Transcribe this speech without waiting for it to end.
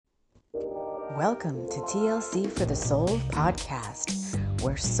Welcome to TLC for the Soul podcast,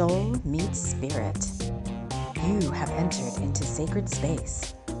 where soul meets spirit. You have entered into sacred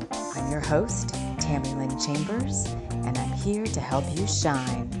space. I'm your host, Tammy Lynn Chambers, and I'm here to help you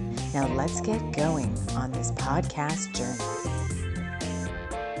shine. Now let's get going on this podcast journey.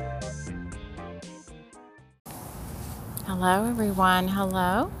 Hello everyone,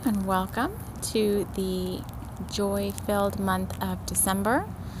 hello and welcome to the joy-filled month of December.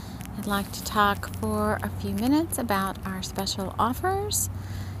 I'd like to talk for a few minutes about our special offers.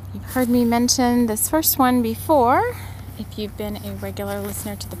 You've heard me mention this first one before if you've been a regular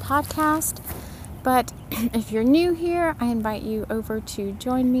listener to the podcast, but if you're new here, I invite you over to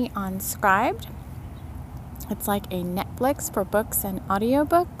join me on Scribd. It's like a Netflix for books and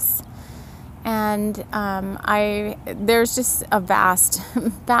audiobooks. And there's just a vast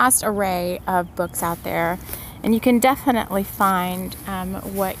array of books out there, and you can definitely find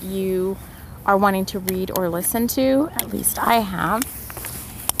what you are wanting to read or listen to. At least I have.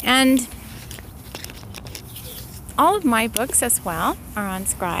 And all of my books as well are on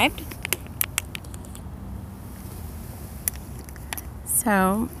Scribd.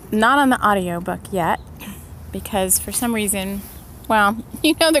 So, not on the audiobook yet, because for some reason,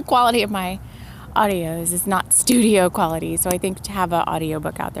 the quality of my audios is not studio quality. So I think to have an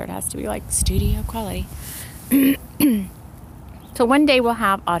audiobook out there, it has to be like studio quality. So one day we'll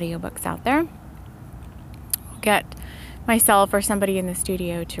have audiobooks out there. We'll get myself or somebody in the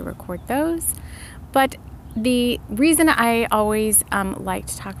studio to record those. But the reason I always like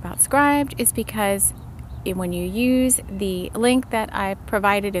to talk about Scribd is because when you use the link that I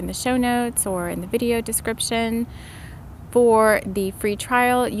provided in the show notes or in the video description for the free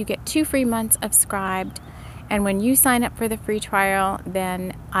trial, you get 2 free months of Scribd. And when you sign up for the free trial,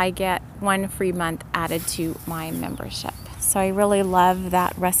 then I get 1 free month added to my membership. So I really love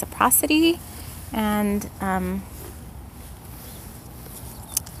that reciprocity, and I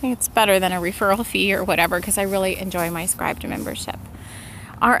think it's better than a referral fee or whatever, because I really enjoy my Scribd membership.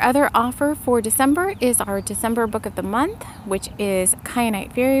 Our other offer for December is our December book of the month, which is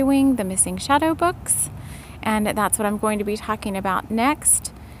Kyanite Fairy Wing, The Missing Shadow books. And that's what I'm going to be talking about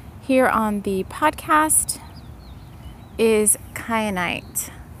next here on the podcast is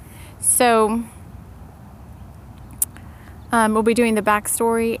kyanite. So we'll be doing the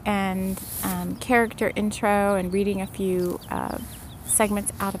backstory and character intro and reading a few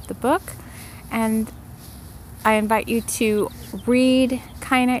segments out of the book. And I invite you to read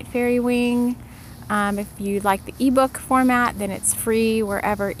Kyanite Fairy Wing. If you like the ebook format, then it's free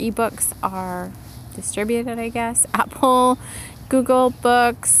wherever ebooks are distributed, I guess. Apple, Google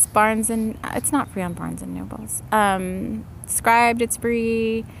Books, it's not free on Barnes and Nobles. Scribd, it's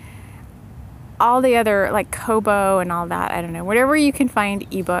free. All the other, like Kobo and all that, I don't know. Whatever you can find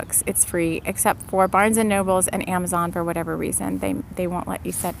ebooks, it's free, except for Barnes and Nobles and Amazon. For whatever reason, they won't let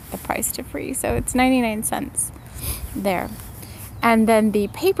you set the price to free, so it's 99 cents there. And then the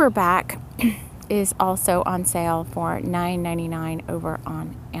paperback is also on sale for $9.99 over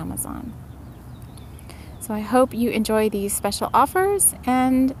on Amazon. So I hope you enjoy these special offers,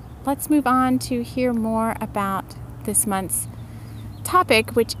 and let's move on to hear more about this month's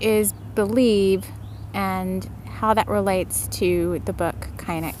topic, which is believe and how that relates to the book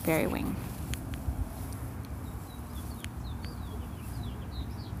Kyanite Fairy Wing.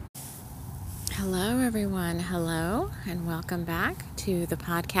 Hello everyone, hello, and welcome back to the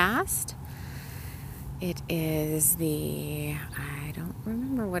podcast. It is I don't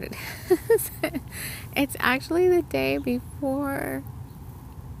remember what it is. It's actually the day before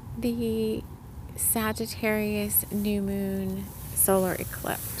the Sagittarius new moon solar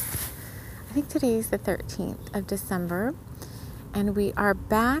eclipse. I think today is the 13th of December, and we are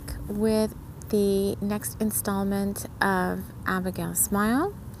back with the next installment of Abigail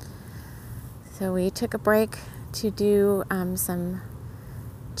Smile. So we took a break to do some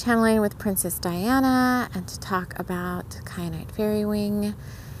channeling with Princess Diana and to talk about Kyanite Fairy Wing.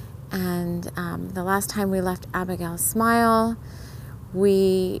 And the last time we left Abigail Smile,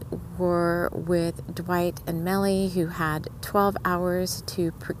 we were with Dwight and Melly, who had 12 hours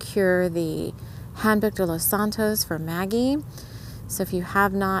to procure the Handbook de los Santos for Maggie. So if you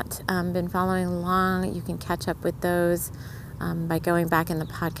have not been following along, you can catch up with those by going back in the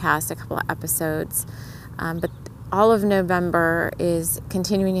podcast a couple of episodes. But all of November is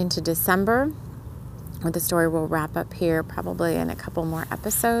continuing into December, where the story will wrap up here probably in a couple more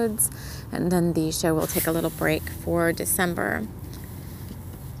episodes, and then the show will take a little break for December.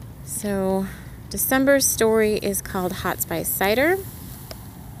 So December's story is called Hot Spice Cider.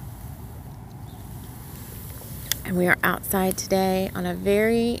 And we are outside today on a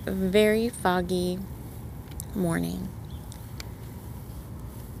very, very foggy morning.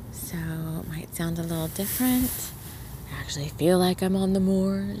 So it might sound a little different. I actually feel like I'm on the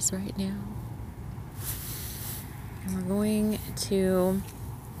moors right now. And we're going to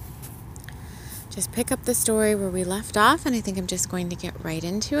just pick up the story where we left off, and I think I'm just going to get right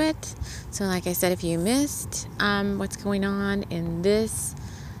into it. So like I said, if you missed what's going on in this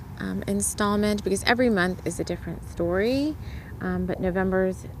installment, because every month is a different story, but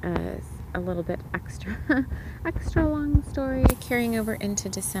November's a little bit extra long story carrying over into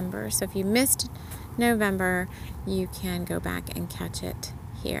December. So if you missed November, you can go back and catch it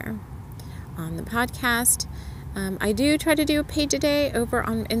here on the podcast. I do try to do a page a day over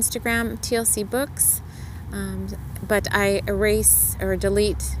on Instagram, TLC Books, but I erase or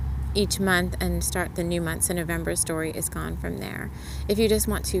delete each month and start the new month, so November's story is gone from there. If you just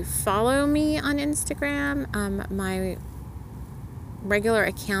want to follow me on Instagram, my regular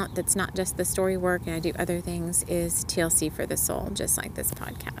account that's not just the story work and I do other things is TLC for the Soul, just like this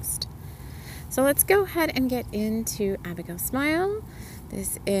podcast. So let's go ahead and get into Abigail Smile.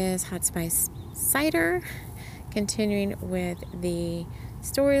 This is Hot Spice Cider. Continuing with the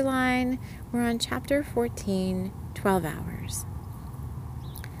storyline, we're on chapter 14, 12 Hours.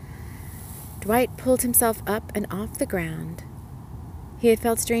 Dwight pulled himself up and off the ground. He had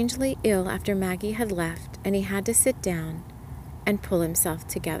felt strangely ill after Maggie had left, and he had to sit down and pull himself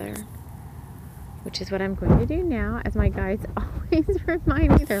together, which is what I'm going to do now, as my guides always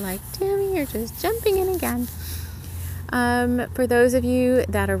remind me. They're like, Tammy, you're just jumping in again. For those of you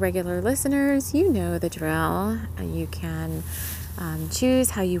that are regular listeners, you know the drill. You can choose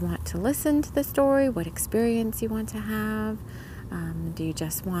how you want to listen to the story, what experience you want to have. Do you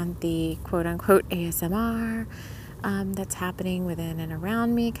just want the quote-unquote ASMR that's happening within and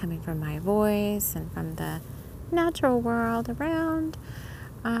around me, coming from my voice and from the natural world around?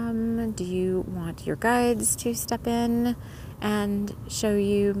 Do you want your guides to step in and show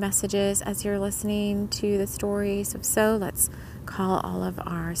you messages as you're listening to the story? So let's call all of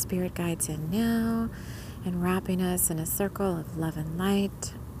our spirit guides in now and wrapping us in a circle of love and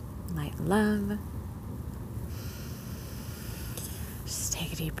light, love. Just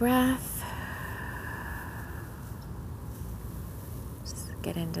take a deep breath. Just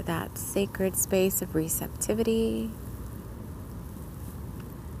get into that sacred space of receptivity.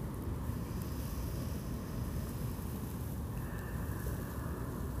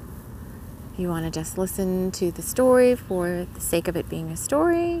 You want to just listen to the story for the sake of it being a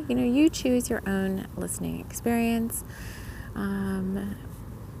story. You choose your own listening experience.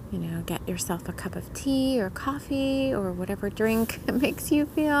 Get yourself a cup of tea or coffee or whatever drink makes you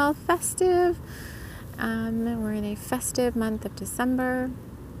feel festive. We're in a festive month of December.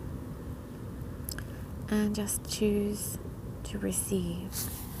 And just choose to receive.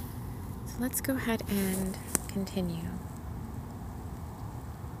 So let's go ahead and continue.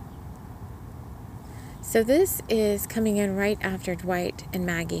 So this is coming in right after Dwight and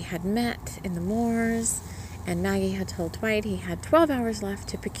Maggie had met in the moors, and Maggie had told Dwight he had 12 hours left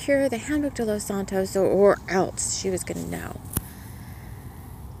to procure the Handbook de los Santos, or else she was going to know.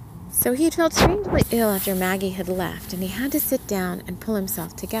 So he had felt strangely ill after Maggie had left, and he had to sit down and pull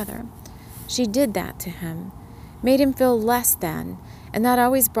himself together. She did that to him, made him feel less than, and that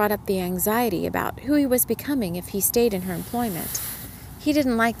always brought up the anxiety about who he was becoming if he stayed in her employment. He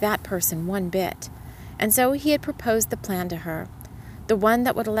didn't like that person one bit. And so he had proposed the plan to her, the one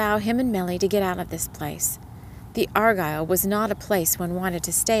that would allow him and Millie to get out of this place. The Argyle was not a place one wanted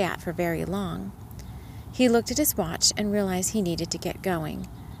to stay at for very long. He looked at his watch and realized he needed to get going.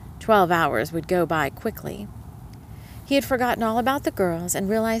 12 hours would go by quickly. He had forgotten all about the girls and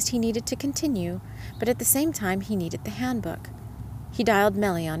realized he needed to continue, but at the same time he needed the handbook. He dialed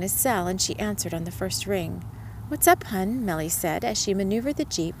Millie on his cell, and she answered on the first ring. "What's up, hun?" Millie said as she maneuvered the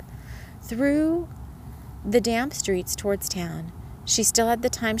Jeep through the damp streets towards town. She still had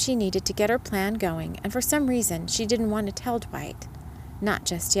the time she needed to get her plan going, and for some reason she didn't want to tell Dwight. Not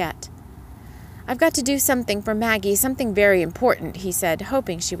just yet. "I've got to do something for Maggie, something very important," he said,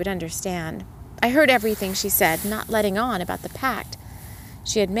 hoping she would understand. "I heard everything she said, not letting on about the pact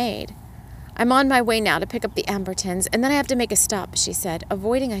she had made. I'm on my way now to pick up the Ambertons, and then I have to make a stop," she said,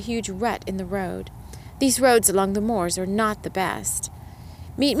 avoiding a huge rut in the road. "These roads along the moors are not the best."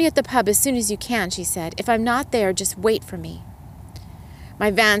 "Meet me at the pub as soon as you can," she said. "If I'm not there, just wait for me." "My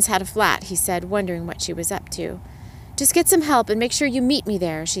van's had a flat," he said, wondering what she was up to. "Just get some help and make sure you meet me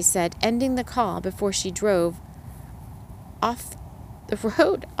there," she said, ending the call before she drove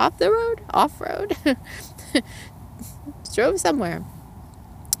off-road, drove somewhere.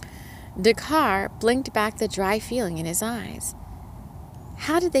 Dakar blinked back the dry feeling in his eyes.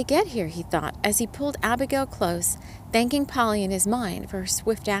 How did they get here, he thought, as he pulled Abigail close, thanking Polly in his mind for her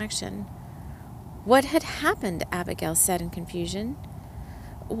swift action. What had happened? Abigail said in confusion.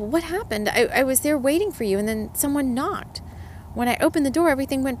 What happened? I was there waiting for you, and then someone knocked. When I opened the door,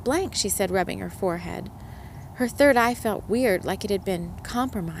 everything went blank, she said, rubbing her forehead. Her third eye felt weird, like it had been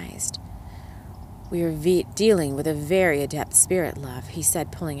compromised. We are dealing with a very adept spirit, love, he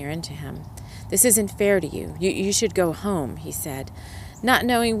said, pulling her into him. This isn't fair to you. You should go home, he said, not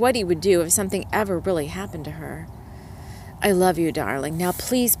knowing what he would do if something ever really happened to her. I love you, darling. Now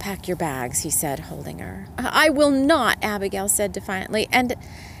please pack your bags, he said, holding her. I will not, Abigail said defiantly. And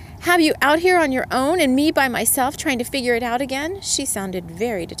have you out here on your own and me by myself trying to figure it out again? She sounded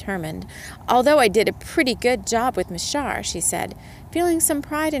very determined. Although I did a pretty good job with Mishar, she said, feeling some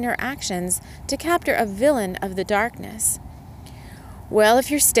pride in her actions to capture a villain of the darkness. Well, if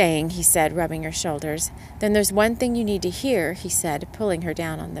you're staying, he said, rubbing her shoulders, then there's one thing you need to hear, he said, pulling her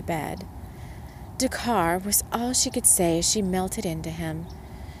down on the bed. Dakar was all she could say as she melted into him.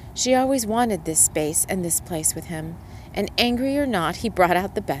 She always wanted this space and this place with him, and angry or not, he brought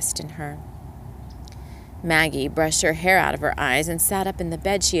out the best in her. Maggie brushed her hair out of her eyes and sat up in the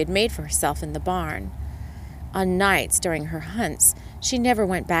bed she had made for herself in the barn. On nights during her hunts, she never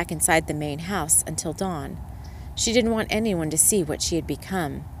went back inside the main house until dawn. She didn't want anyone to see what she had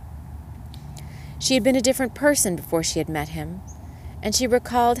become. She had been a different person before she had met him, and she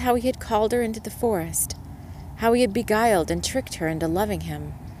recalled how he had called her into the forest, how he had beguiled and tricked her into loving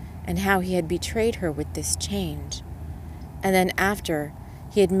him, and how he had betrayed her with this change. And then after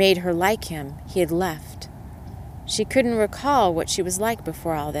he had made her like him, he had left. She couldn't recall what she was like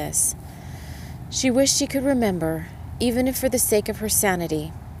before all this. She wished she could remember, even if for the sake of her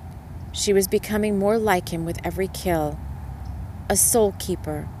sanity. She was becoming more like him with every kill. A soul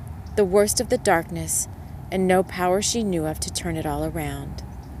keeper, the worst of the darkness, and no power she knew of to turn it all around.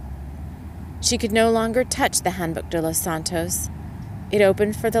 She could no longer touch the Handbook de los Santos. It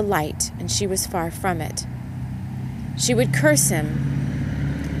opened for the light, and she was far from it. She would curse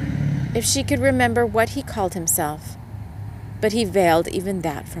him if she could remember what he called himself, but he veiled even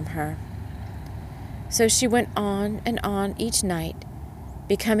that from her. So she went on and on each night,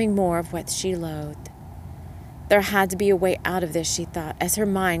 becoming more of what she loathed. There had to be a way out of this, she thought, as her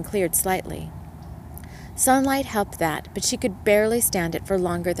mind cleared slightly. Sunlight helped that, but she could barely stand it for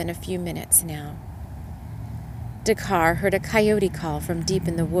longer than a few minutes now. Dakar heard a coyote call from deep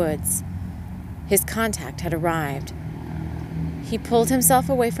in the woods. His contact had arrived. He pulled himself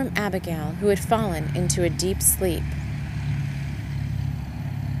away from Abigail, who had fallen into a deep sleep.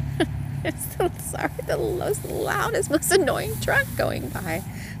 I'm so sorry, the loudest, most annoying truck going by.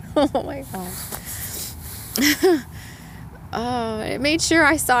 Oh my God. Oh, it made sure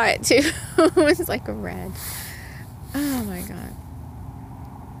I saw it too. It was like a red. Oh my God.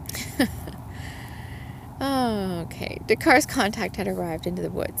 Oh, okay. Dakar's contact had arrived into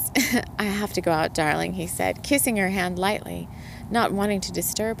the woods. I have to go out, darling, he said, kissing her hand lightly, not wanting to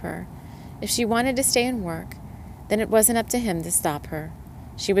disturb her. If she wanted to stay and work, then it wasn't up to him to stop her.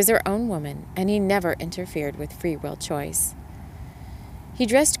 She was her own woman, and he never interfered with free will choice. He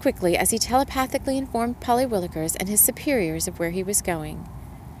dressed quickly as he telepathically informed Polly Willikers and his superiors of where he was going.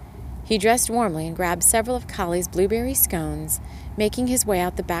 He dressed warmly and grabbed several of Collie's blueberry scones, making his way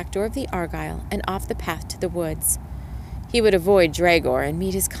out the back door of the Argyle and off the path to the woods. He would avoid Dragor and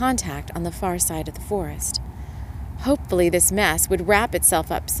meet his contact on the far side of the forest. Hopefully this mess would wrap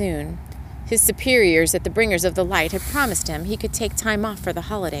itself up soon. His superiors at the Bringers of the Light had promised him he could take time off for the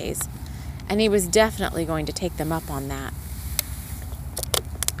holidays, and he was definitely going to take them up on that.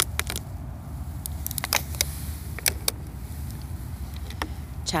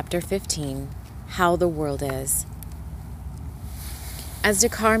 Chapter 15. How the World Is. As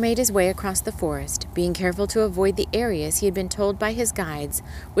Dakar made his way across the forest, being careful to avoid the areas he had been told by his guides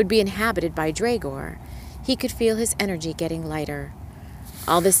would be inhabited by Dragor, he could feel his energy getting lighter.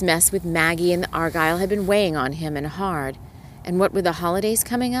 All this mess with Maggie and the Argyle had been weighing on him and hard, and what with the holidays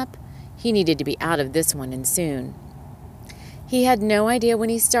coming up, he needed to be out of this one and soon. He had no idea when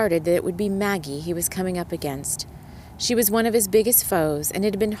he started that it would be Maggie he was coming up against. She was one of his biggest foes, and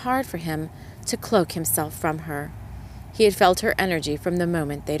it had been hard for him to cloak himself from her. He had felt her energy from the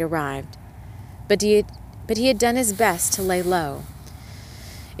moment they'd arrived. But he had done his best to lay low.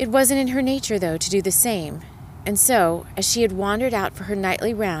 It wasn't in her nature, though, to do the same, and so, as she had wandered out for her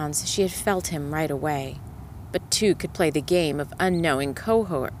nightly rounds, she had felt him right away. But two could play the game of unknowing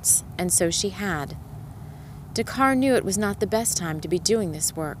cohorts, and so she had. Dakar knew it was not the best time to be doing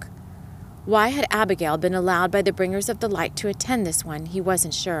this work. Why had Abigail been allowed by the Bringers of the Light to attend this one, he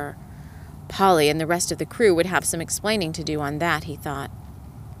wasn't sure. Polly and the rest of the crew would have some explaining to do on that, he thought.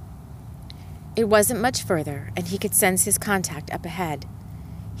 It wasn't much further, and he could sense his contact up ahead.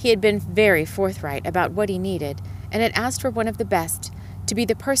 He had been very forthright about what he needed, and had asked for one of the best to be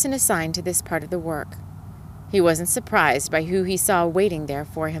the person assigned to this part of the work. He wasn't surprised by who he saw waiting there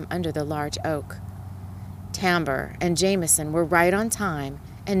for him under the large oak. Tamber and Jameson were right on time,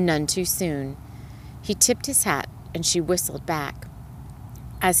 and none too soon. He tipped his hat, and she whistled back.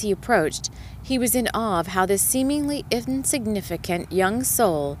 As he approached, he was in awe of how this seemingly insignificant young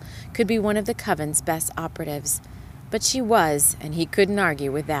soul could be one of the coven's best operatives. But she was, and he couldn't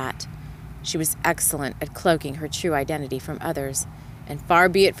argue with that. She was excellent at cloaking her true identity from others, and far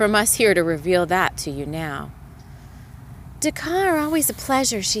be it from us here to reveal that to you now. "Dakar, always a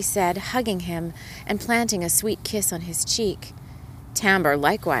pleasure," she said, hugging him and planting a sweet kiss on his cheek. "Tamber,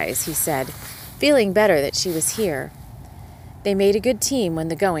 likewise," he said, feeling better that she was here. They made a good team when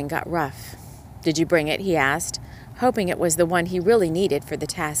the going got rough. "Did you bring it?" he asked, hoping it was the one he really needed for the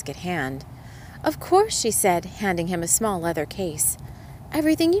task at hand. "Of course," she said, handing him a small leather case.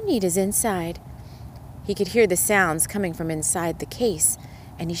 "Everything you need is inside." He could hear the sounds coming from inside the case,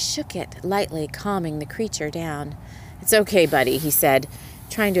 and he shook it lightly, calming the creature down. "It's okay, buddy," he said,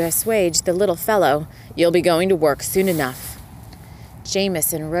 trying to assuage the little fellow. "You'll be going to work soon enough."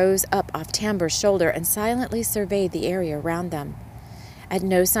 Jameson rose up off Tamber's shoulder and silently surveyed the area around them. At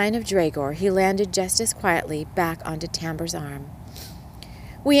no sign of Dragor, he landed just as quietly back onto Tamber's arm.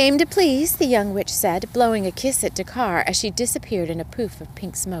 "We aim to please," the young witch said, blowing a kiss at Dakar as she disappeared in a poof of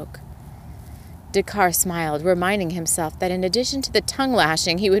pink smoke. Dakar smiled, reminding himself that in addition to the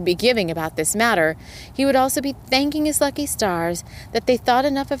tongue-lashing he would be giving about this matter, he would also be thanking his lucky stars that they thought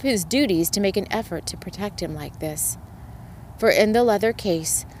enough of his duties to make an effort to protect him like this. For in the leather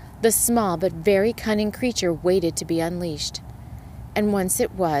case, the small but very cunning creature waited to be unleashed. And once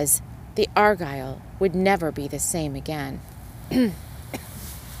it was, the Argyle would never be the same again.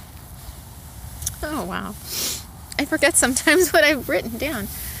 Oh, wow. I forget sometimes what I've written down.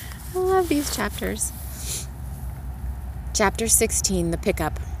 I love these chapters. Chapter 16, The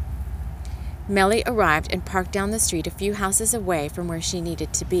Pickup. Melly arrived and parked down the street a few houses away from where she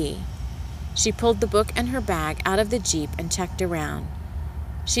needed to be. She pulled the book and her bag out of the Jeep and checked around.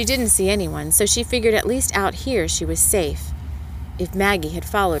 She didn't see anyone, so she figured at least out here she was safe. If Maggie had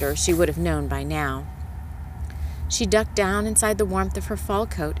followed her, she would have known by now. She ducked down inside the warmth of her fall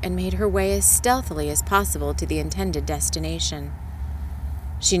coat and made her way as stealthily as possible to the intended destination.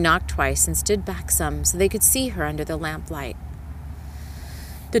 She knocked twice and stood back some so they could see her under the lamplight.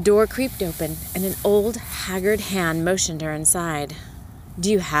 The door creaked open, and an old, haggard hand motioned her inside.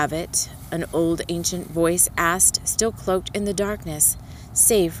 "Do you have it?" an old, ancient voice asked, still cloaked in the darkness,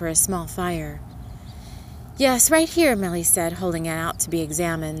 save for a small fire. "Yes, right here," Melly said, holding it out to be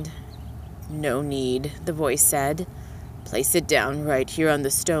examined. "No need," the voice said. "Place it down right here on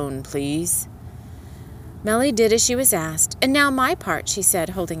the stone, please." Melly did as she was asked. "And now my part," she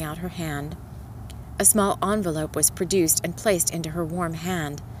said, holding out her hand. A small envelope was produced and placed into her warm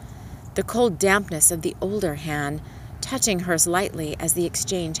hand. The cold dampness of the older hand touching hers lightly as the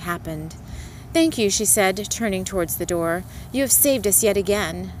exchange happened. "Thank you," she said, turning towards the door. "You have saved us yet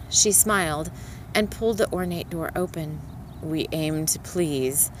again." She smiled and pulled the ornate door open. "We aim to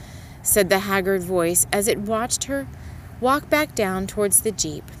please," said the haggard voice as it watched her walk back down towards the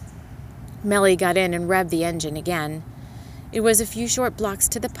Jeep. Melly got in and revved the engine again. It was a few short blocks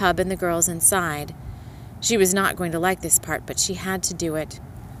to the pub and the girls inside. She was not going to like this part, but she had to do it.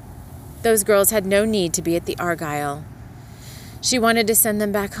 Those girls had no need to be at the Argyle. She wanted to send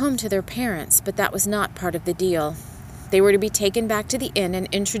them back home to their parents, but that was not part of the deal. They were to be taken back to the inn and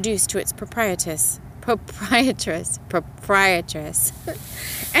introduced to its proprietress.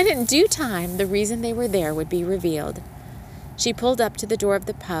 And in due time, the reason they were there would be revealed. She pulled up to the door of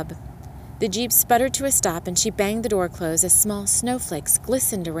the pub. The Jeep sputtered to a stop, and she banged the door closed as small snowflakes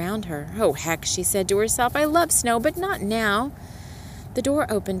glistened around her. "Oh, heck," she said to herself, "I love snow, but not now." The door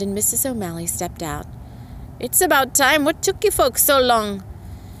opened, and Mrs. O'Malley stepped out. "It's about time. What took you folks so long?"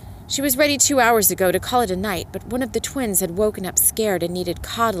 She was ready 2 hours ago to call it a night, but one of the twins had woken up scared and needed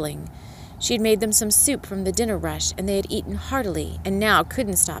coddling. She had made them some soup from the dinner rush, and they had eaten heartily, and now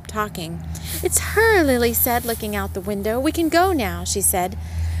couldn't stop talking. "It's her," Lily said, looking out the window. "We can go now," she said,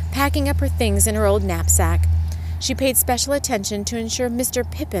 packing up her things in her old knapsack. She paid special attention to ensure Mr.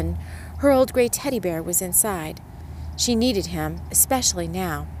 Pippin, her old gray teddy bear, was inside. She needed him, especially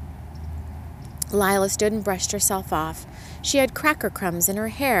now. Lila stood and brushed herself off. She had cracker crumbs in her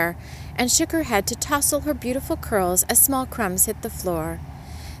hair and shook her head to tousle her beautiful curls as small crumbs hit the floor.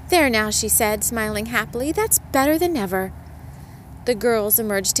 "There now," she said, smiling happily. "That's better than ever." The girls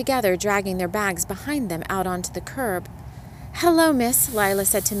emerged together, dragging their bags behind them out onto the curb. "Hello, miss," Lila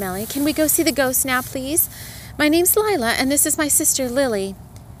said to Melly. "Can we go see the ghost now, please? My name's Lila, and this is my sister, Lily."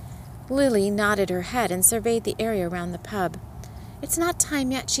 Lily nodded her head and surveyed the area around the pub. "It's not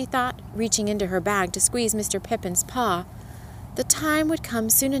time yet," she thought, reaching into her bag to squeeze Mr. Pippin's paw. "The time would come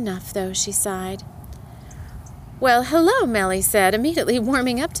soon enough, though," she sighed. "Well, hello," Melly said, immediately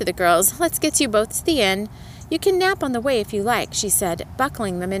warming up to the girls. "Let's get you both to the inn. You can nap on the way if you like," she said,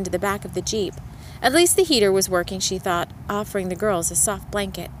 buckling them into the back of the Jeep. At least the heater was working, she thought, offering the girls a soft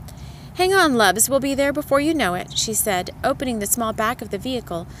blanket. "Hang on, loves, we'll be there before you know it," she said, opening the small back of the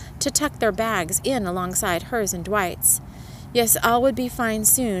vehicle to tuck their bags in alongside hers and Dwight's. Yes, all would be fine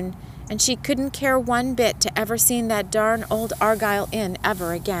soon, and she couldn't care one bit to ever see that darn old Argyle Inn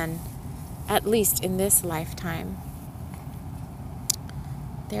ever again, at least in this lifetime.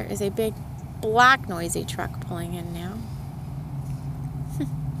 There is a big black noisy truck pulling in now.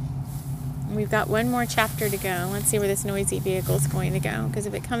 We've got one more chapter to go. Let's see where this noisy vehicle is going to go, because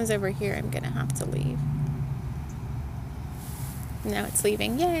if it comes over here, I'm going to have to leave. No, it's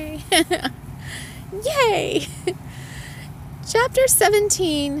leaving. Yay! Yay! Chapter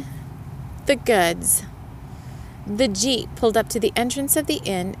 17, The Goods. The Jeep pulled up to the entrance of the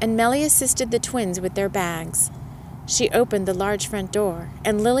inn, and Melly assisted the twins with their bags. She opened the large front door,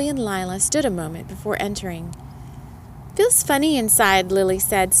 and Lily and Lila stood a moment before entering. "Feels funny inside," Lily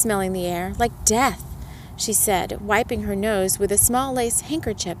said, smelling the air. "Like death," she said, wiping her nose with a small lace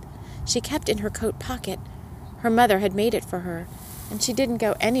handkerchief she kept in her coat pocket. Her mother had made it for her, and she didn't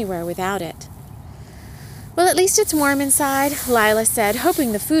go anywhere without it. "Well, at least it's warm inside," Lila said,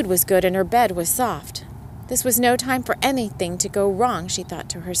 hoping the food was good and her bed was soft. This was no time for anything to go wrong, she thought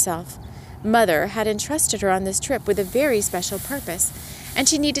to herself. Mother had entrusted her on this trip with a very special purpose, and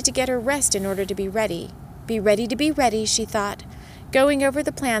she needed to get her rest in order to be ready. Be ready to be ready, she thought, going over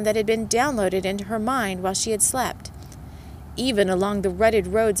the plan that had been downloaded into her mind while she had slept. Even along the rutted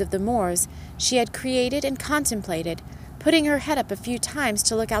roads of the moors, she had created and contemplated, putting her head up a few times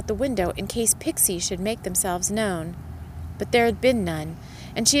to look out the window in case pixies should make themselves known. But there had been none,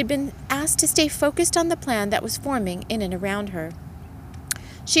 and she had been asked to stay focused on the plan that was forming in and around her.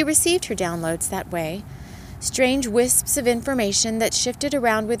 She received her downloads that way, strange wisps of information that shifted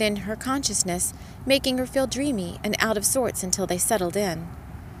around within her consciousness, making her feel dreamy and out of sorts until they settled in.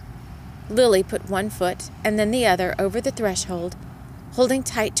 Lily put one foot and then the other over the threshold, holding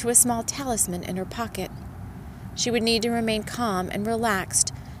tight to a small talisman in her pocket. She would need to remain calm and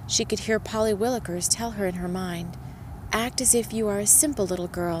relaxed. She could hear Polly Willikers tell her in her mind, "Act as if you are a simple little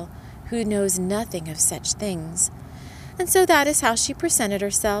girl who knows nothing of such things." And so that is how she presented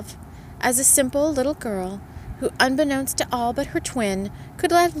herself, as a simple little girl who, unbeknownst to all but her twin,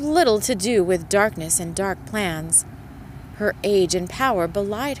 could have little to do with darkness and dark plans. Her age and power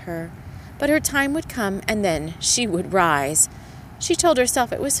belied her, but her time would come, and then she would rise. She told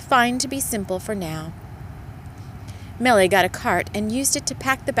herself it was fine to be simple for now. Melly got a cart and used it to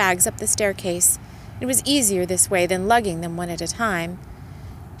pack the bags up the staircase. It was easier this way than lugging them one at a time.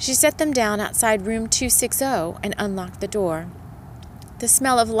 She set them down outside room 260 and unlocked the door. The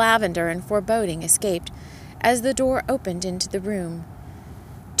smell of lavender and foreboding escaped as the door opened into the room.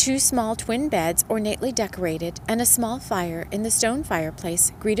 2 small twin beds, ornately decorated, and a small fire in the stone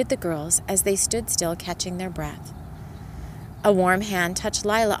fireplace greeted the girls as they stood still, catching their breath. A warm hand touched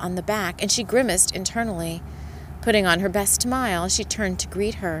Lila on the back, and she grimaced internally. Putting on her best smile, she turned to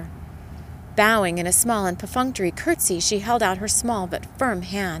greet her. Bowing in a small and perfunctory curtsy, she held out her small but firm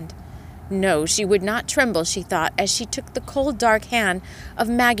hand. No, she would not tremble, she thought, as she took the cold, dark hand of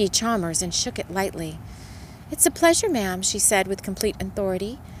Maggie Chalmers and shook it lightly. "It's a pleasure, ma'am," she said with complete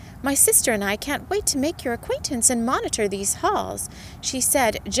authority. "My sister and I can't wait to make your acquaintance and monitor these halls," she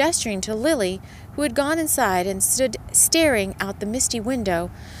said, gesturing to Lily, who had gone inside and stood staring out the misty window,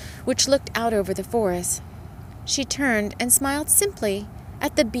 which looked out over the forest. She turned and smiled simply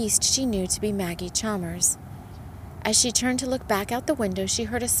at the beast she knew to be Maggie Chalmers. As she turned to look back out the window, she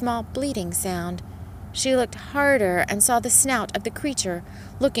heard a small bleating sound. She looked harder and saw the snout of the creature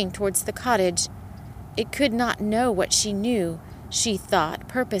looking towards the cottage. It could not know what she knew, she thought,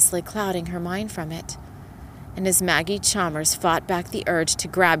 purposely clouding her mind from it. And as Maggie Chalmers fought back the urge to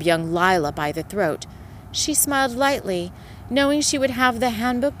grab young Lila by the throat, she smiled lightly, knowing she would have the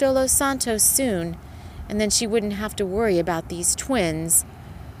Handbook de los Santos soon, and then she wouldn't have to worry about these twins,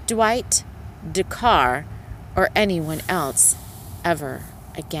 Dwight, Dakar, or anyone else ever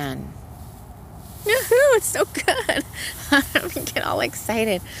again. Woohoo! It's so good. I get all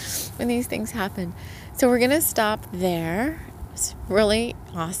excited when these things happen. So we're going to stop there, was really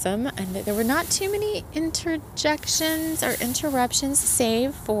awesome, and there were not too many interjections or interruptions,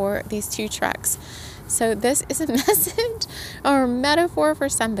 save for these two trucks. So this is a message or metaphor for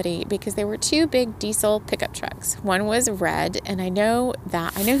somebody, because there were two big diesel pickup trucks. One was red, and I know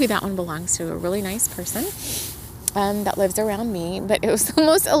who that one belongs to, a really nice person that lives around me, but it was the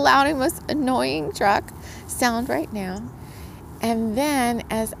most loud and most annoying truck sound right now. And then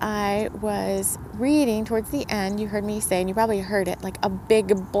as I was reading towards the end, you heard me say, and you probably heard it, like a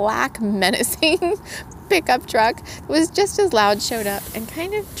big black menacing pickup truck that was just as loud showed up and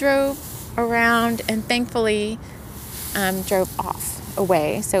kind of drove around, and thankfully drove off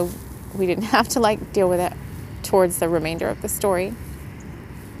away, so we didn't have to like deal with it towards the remainder of the story.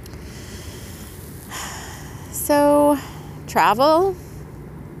 So travel,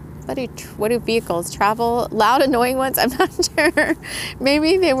 what do vehicles travel? Loud, annoying ones? I'm not sure.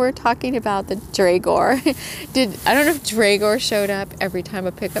 Maybe they were talking about the Dragor. I don't know if Dragor showed up every time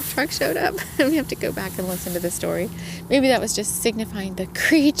a pickup truck showed up. We have to go back and listen to the story. Maybe that was just signifying the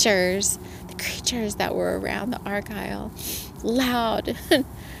creatures that were around the Argyle. Loud,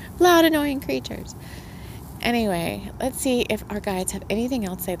 annoying creatures. Anyway, let's see if our guides have anything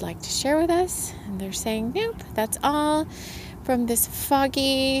else they'd like to share with us. And they're saying, nope, that's all from this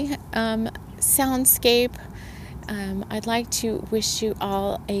foggy soundscape. I'd like to wish you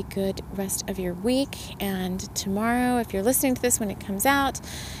all a good rest of your week. And tomorrow, if you're listening to this when it comes out,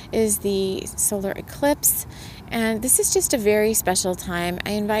 is the solar eclipse. And this is just a very special time.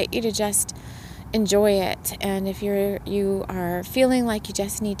 I invite you to just enjoy it. And if you are feeling like you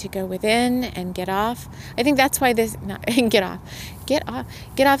just need to go within and get off, I think that's why get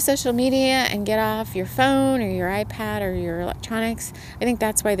off social media and get off your phone or your iPad or your electronics. I think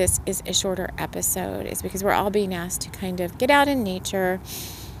that's why this is a shorter episode, is because we're all being asked to kind of get out in nature,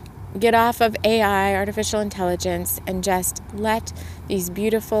 get off of AI, artificial intelligence, and just let these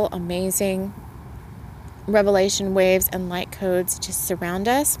beautiful, amazing revelation waves and light codes just surround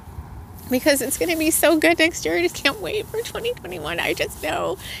us. Because it's going to be so good next year. I just can't wait for 2021. I just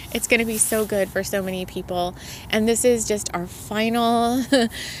know it's going to be so good for so many people. And this is just our final,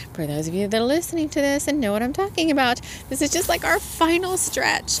 for those of you that are listening to this and know what I'm talking about, this is just like our final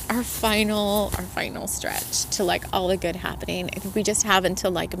stretch, our final stretch to like all the good happening. I think we just have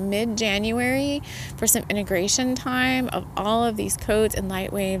until like mid-January for some integration time of all of these codes and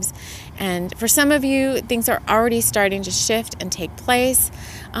light waves. And for some of you, things are already starting to shift and take place.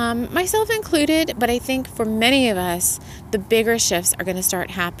 Myself included, but I think for many of us, the bigger shifts are going to start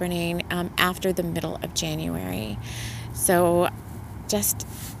happening after the middle of January. So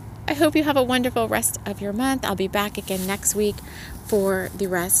I hope you have a wonderful rest of your month. I'll be back again next week for the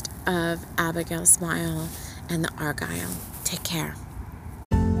rest of Abigail Smile and the Argyle. Take care.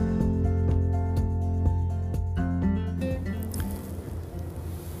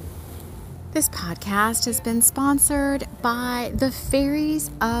 This podcast has been sponsored by the Fairies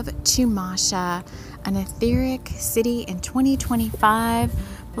of Chumasha, an etheric city in 2025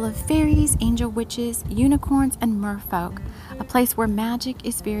 full of fairies, angel witches, unicorns, and merfolk, a place where magic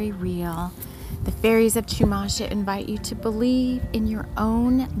is very real. The Fairies of Chumasha invite you to believe in your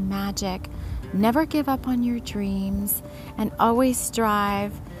own magic, never give up on your dreams, and always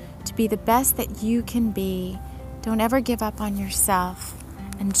strive to be the best that you can be. Don't ever give up on yourself,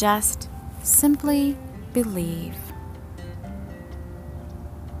 and just simply believe.